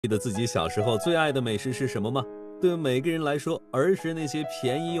记得自己小时候最爱的美食是什么吗？对每个人来说，儿时那些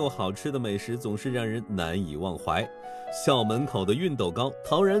便宜又好吃的美食总是让人难以忘怀。校门口的熨斗糕、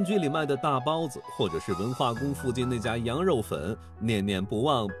陶然居里卖的大包子，或者是文化宫附近那家羊肉粉，念念不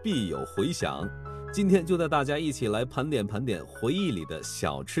忘，必有回响。今天就带大家一起来盘点回忆里的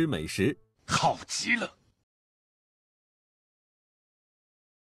小吃美食，好极了。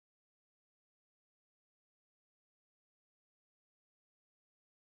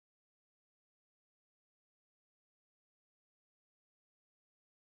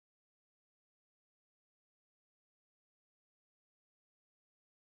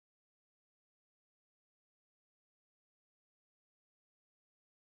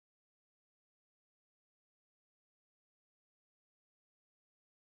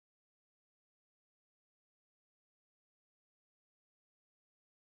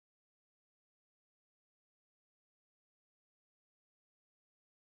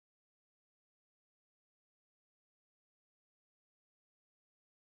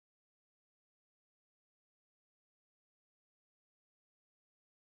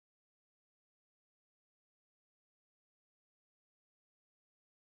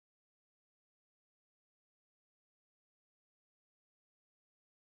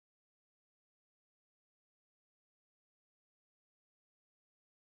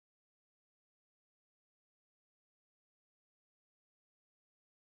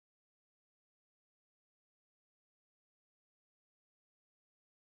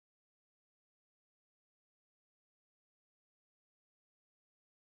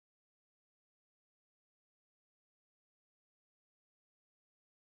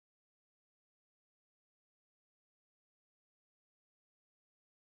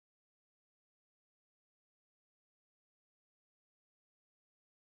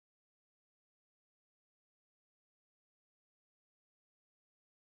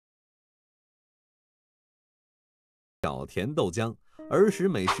小甜豆浆，儿时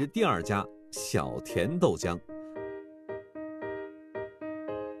美食第2家小甜豆浆。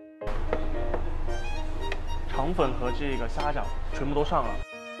肠粉和这个虾饺全部都上了。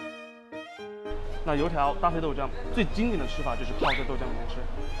那油条搭配豆浆，最经典的吃法就是泡在豆浆里面吃，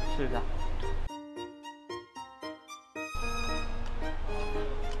试一下。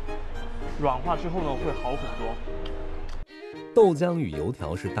软化之后呢，会好很多。豆浆与油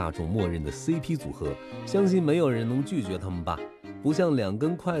条是大众默认的 CP 组合，相信没有人能拒绝它们吧？不像2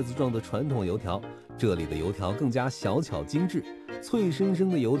根筷子状的传统油条，这里的油条更加小巧精致，脆生生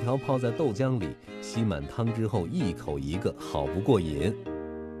的油条泡在豆浆里，吸满汤之后一口一个，好不过瘾。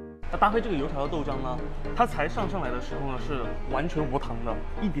那搭配这个油条的豆浆呢，它才上来的时候呢是完全无糖的，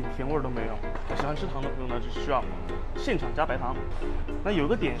一点甜味都没有。喜欢吃糖的朋友呢，只需要现场加白糖。那有一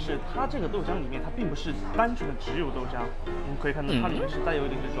个点是，它这个豆浆里面它并不是单纯的只有豆浆，我们可以看到它里面是带有一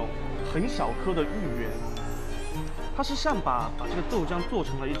点这种很小颗的芋圆，它是像把这个豆浆做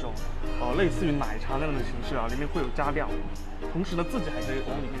成了一种类似于奶茶那样的形式啊，里面会有加料，同时呢自己还可以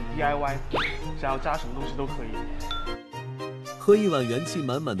往里面 DIY， 想要加什么东西都可以。喝一碗元气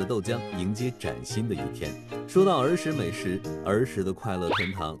满满的豆浆，迎接崭新的一天。说到儿时美食，儿时的快乐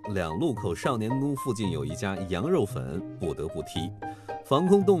天堂2路口少年宫附近有一家羊肉粉，不得不提。防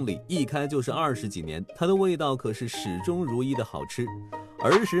空洞里一开就是20几年，它的味道可是始终如一的好吃。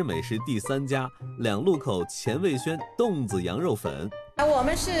儿时美食第3家2路口钱味轩冻子羊肉粉。我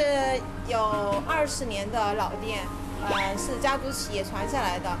们是有20年的老店。是家族企业传下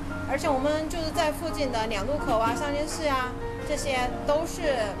来的，而且我们就是在附近的2路口啊、上街市啊，这些都是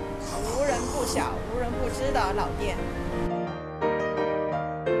无人不晓、无人不知的老店。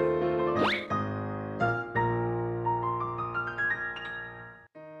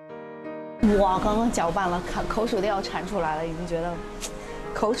哇，刚刚搅拌了，口水都要馋出来了，已经觉得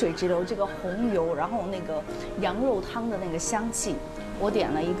口水直流。这个红油，然后那个羊肉汤的那个香气。我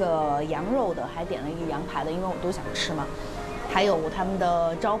点了一个羊肉的，还点了一个羊排的，因为我都想吃嘛。还有他们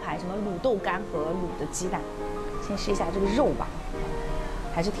的招牌什么卤豆干和卤的鸡蛋。先试一下这个肉吧，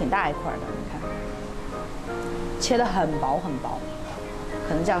还是挺大一块的，你看，切得很薄很薄，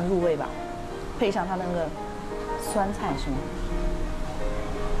可能这样入味吧。配上它那个酸菜是吗？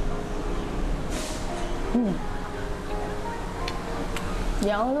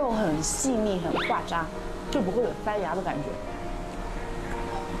羊肉很细腻，很化渣，就不会有塞牙的感觉。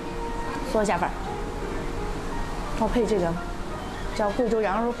嗦一下粉，要配这个，叫贵州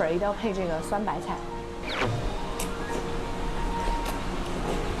羊肉粉，一定要配这个酸白菜。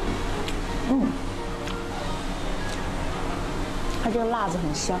它这个辣子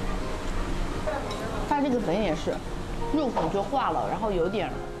很香，它这个粉也是入口就化了，然后有点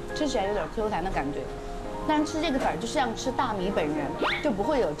吃起来有点 Q 弹的感觉，但是吃这个粉儿就像吃大米本人，就不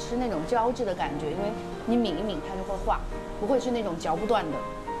会有吃那种胶质的感觉，因为你抿一抿它就会化，不会是那种嚼不断的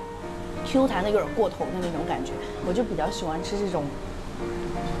Q 弹的有点过头的那种感觉。我就比较喜欢吃这种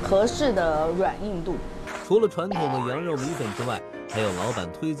合适的软硬度。除了传统的羊肉米粉之外，还有老板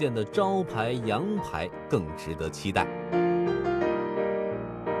推荐的招牌羊排更值得期待。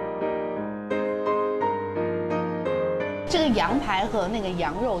这个羊排和那个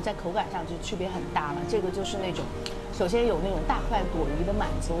羊肉在口感上就区别很大了。这个就是那种，首先有那种大快朵颐的满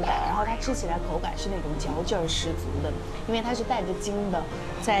足感，然后它吃起来口感是那种嚼劲儿十足的，因为它是带着筋的，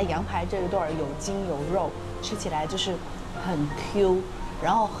在羊排这一段有筋有肉，吃起来就是很 Q，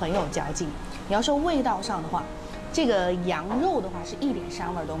 然后很有嚼劲。你要说味道上的话，这个羊肉的话是一点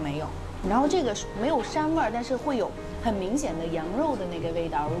膻味都没有，然后这个没有膻味，但是会有很明显的羊肉的那个味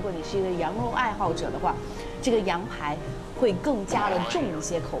道。如果你是一个羊肉爱好者的话，这个羊排会更加的重一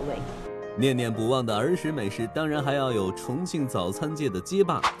些口味。念念不忘的儿时美食，当然还要有重庆早餐界的街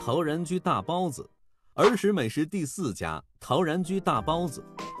霸陶然居大包子。儿时美食第4家陶然居大包子。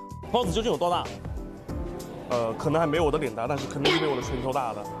包子究竟有多大？可能还没有我的脸大，但是肯定是没有我的拳头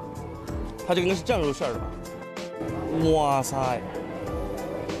大的。它这个应该是酱肉馅儿的吧？哇塞，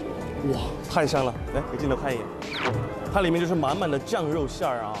哇，太香了！来，给镜头看一眼，它里面就是满满的酱肉馅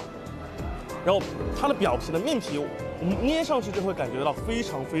儿啊。然后它的表皮的面皮，我们捏上去就会感觉到非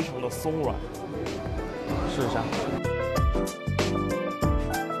常非常的松软。试一下。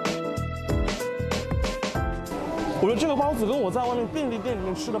我觉得这个包子跟我在外面便利店里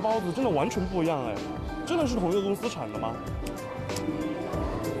面吃的包子真的完全不一样哎，真的是同一个公司产的吗？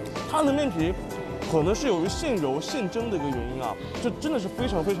它的面皮可能是由于现揉现蒸的一个原因啊，这真的是非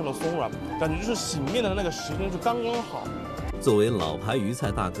常非常的松软，感觉就是醒面的那个时间就刚刚好。作为老牌渝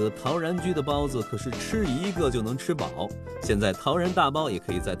菜大哥，陶然居的包子可是吃一个就能吃饱。现在陶然大包也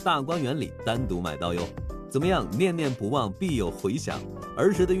可以在大观园里单独买到哟。怎么样？念念不忘必有回响。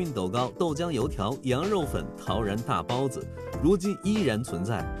儿时的熨斗糕、豆浆油条、羊肉粉、陶然大包子，如今依然存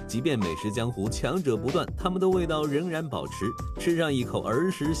在。即便美食江湖强者不断，他们的味道仍然保持。吃上一口儿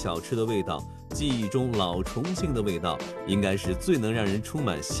时小吃的味道，记忆中老重庆的味道，应该是最能让人充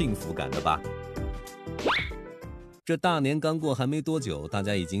满幸福感的吧。这大年刚过还没多久，大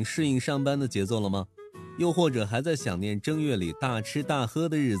家已经适应上班的节奏了吗？又或者还在想念正月里大吃大喝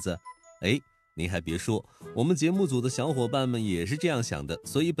的日子？您还别说，我们节目组的小伙伴们也是这样想的。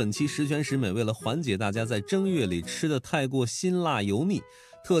所以本期十全十美为了缓解大家在正月里吃的太过辛辣油腻，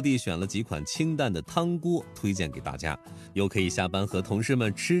特地选了几款清淡的汤锅推荐给大家，又可以下班和同事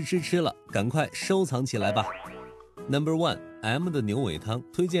们吃了，赶快收藏起来吧。Number 1 M 的牛尾汤，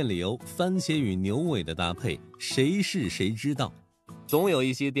推荐理由：番茄与牛尾的搭配，谁是谁知道。总有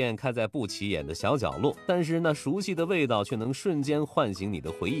一些店开在不起眼的小角落，但是那熟悉的味道却能瞬间唤醒你的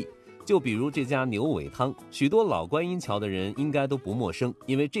回忆。就比如这家牛尾汤，许多老观音桥的人应该都不陌生，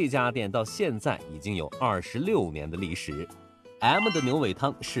因为这家店到现在已经有26年的历史。M 的牛尾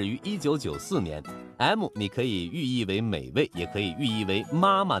汤始于1994年 ，M 你可以寓意为美味，也可以寓意为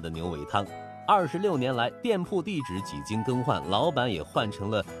妈妈的牛尾汤。26年来，店铺地址几经更换，老板也换成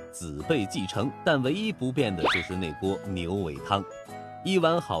了子辈继承，但唯一不变的就是那锅牛尾汤。一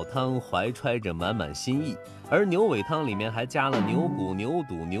碗好汤怀揣着满满心意，而牛尾汤里面还加了牛骨、牛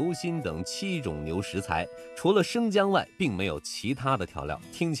肚、牛心等7种牛食材，除了生姜外，并没有其他的调料，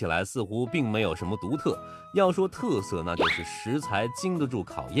听起来似乎并没有什么独特。要说特色，那就是食材经得住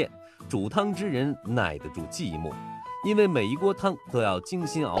考验，煮汤之人耐得住寂寞。因为每一锅汤都要精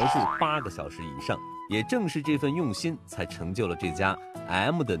心熬制8个小时以上，也正是这份用心，才成就了这家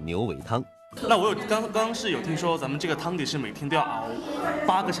M 的牛尾汤。那我刚刚是有听说咱们这个汤底是每天都要熬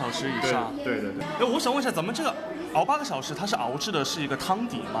8个小时以上。对。那我想问一下，咱们这个熬8个小时，它是熬制的是一个汤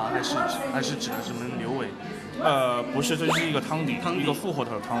底吗？还是指的什么牛尾？不是，这是一个汤底，一个复合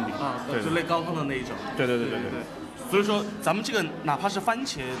的汤底啊，对，就类高汤的那一种。对。所以说，咱们这个哪怕是番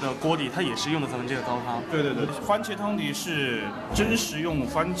茄的锅底，它也是用的咱们这个高汤。对，番茄汤底是真实用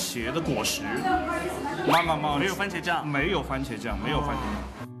番茄的果实，没有番茄酱，没有番茄酱。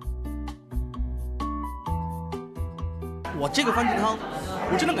哇，这个番茄汤，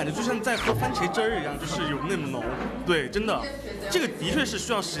我真的感觉就像在喝番茄汁儿一样，就是有那么浓。对，真的，这个的确是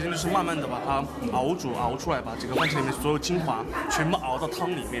需要时间，就是慢慢的把它熬出来，把这个番茄里面所有精华全部熬到汤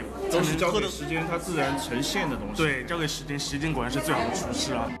里面，都是交给时间它自然呈现的东西。对，交给时间，时间果然是最好的厨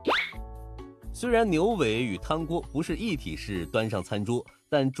师啊。虽然牛尾与汤锅不是一体式端上餐桌，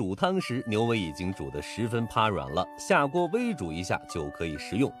但煮汤时牛尾已经煮得十分趴软了，下锅微煮一下就可以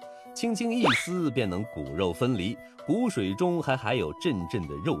食用。轻轻一撕便能骨肉分离，骨水中还含有阵阵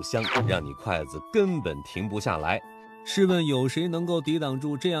的肉香，让你筷子根本停不下来。试问有谁能够抵挡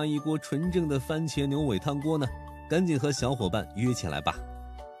住这样一锅纯正的番茄牛尾汤锅呢？赶紧和小伙伴约起来吧。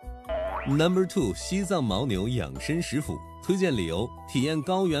Number 2， 西藏牦牛养生食谱，推荐理由：体验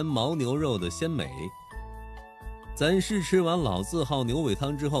高原牦牛肉的鲜美。咱试吃完老字号牛尾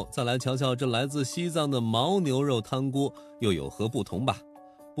汤之后，再来瞧瞧这来自西藏的牦牛肉汤锅又有何不同吧。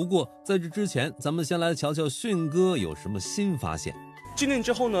不过在这之前，咱们先来瞧瞧迅哥有什么新发现。进店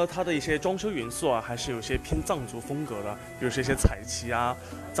之后呢，它的一些装修元素啊，还是有些偏藏族风格的，比如说一些彩旗啊，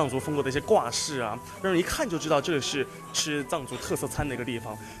藏族风格的一些挂饰啊，让人一看就知道这里是吃藏族特色餐的一个地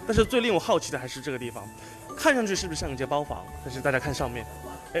方。但是最令我好奇的还是这个地方，看上去是不是像一间包房？但是大家看上面，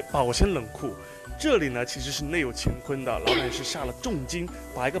保鲜冷库，这里呢其实是内有乾坤的，老板是下了重金，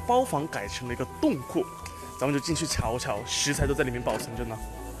把一个包房改成了一个冻库。咱们就进去瞧瞧，食材都在里面保存着呢。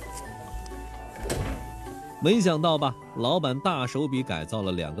没想到吧，老板大手笔改造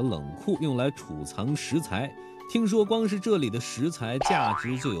了2个冷库，用来储藏食材。听说光是这里的食材价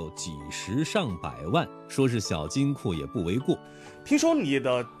值就有几十上百万，说是小金库也不为过。听说你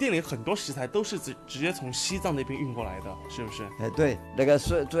的店里很多食材都是直接从西藏那边运过来的，是不是？对，那个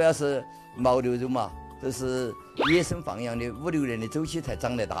主要是牦牛肉嘛，这是野生放养的5-6年的周期才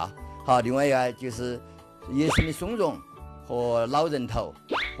长得大。好，另外一个就是野生的松茸和老人头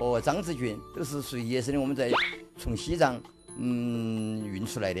和张子菌都是属于野生的，我们在从西藏运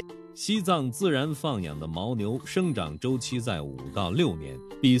出来的。西藏自然放养的牦牛生长周期在5到6年，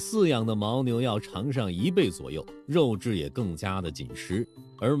比饲养的牦牛要长上1倍左右，肉质也更加的紧实。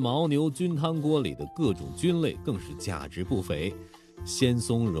而牦牛菌汤锅里的各种菌类更是价值不菲，鲜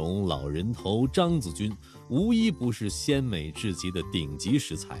松茸、老人头、张子菌无一不是鲜美至极的顶级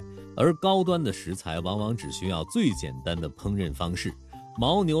食材。而高端的食材往往只需要最简单的烹饪方式。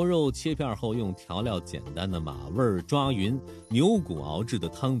牦牛肉切片后，用调料简单的马味抓匀，牛骨熬制的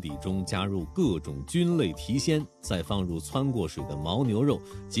汤底中加入各种菌类提鲜，再放入汆过水的牦牛肉，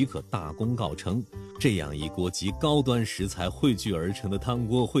即可大功告成。这样一锅集高端食材汇聚而成的汤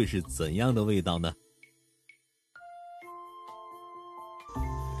锅会是怎样的味道呢？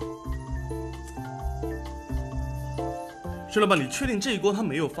薛老板，你确定这一锅它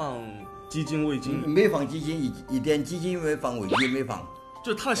没有放鸡精、味精？没放鸡精，一点鸡精没放，味精没放。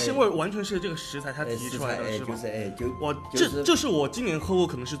就它的鲜味完全是这个食材它提出来的，是吧？这是我今年喝过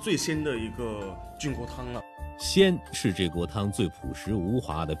可能是最鲜的一个菌锅汤了。鲜是这锅汤最朴实无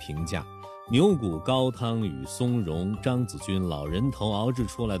华的评价。牛骨高汤与松茸、张子菌、老人头熬制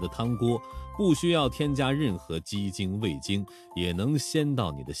出来的汤锅，不需要添加任何鸡精、味精，也能鲜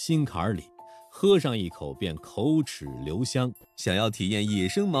到你的心坎里。喝上一口便口齿留香。想要体验野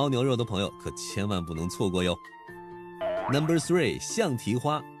生牦牛肉的朋友可千万不能错过哟。Number 3， 象蹄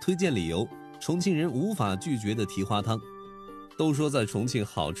花，推荐理由：重庆人无法拒绝的蹄花汤。都说在重庆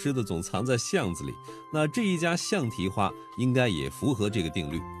好吃的总藏在巷子里，那这一家象蹄花应该也符合这个定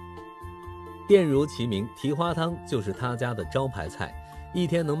律。店如其名，蹄花汤就是他家的招牌菜，一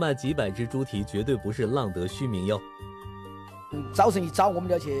天能卖几百只猪蹄，绝对不是浪得虚名哟。早晨一早我们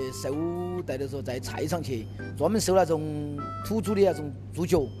要去收带的时候，在菜场去专门收那种土猪的那种猪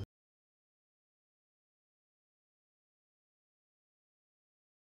脚。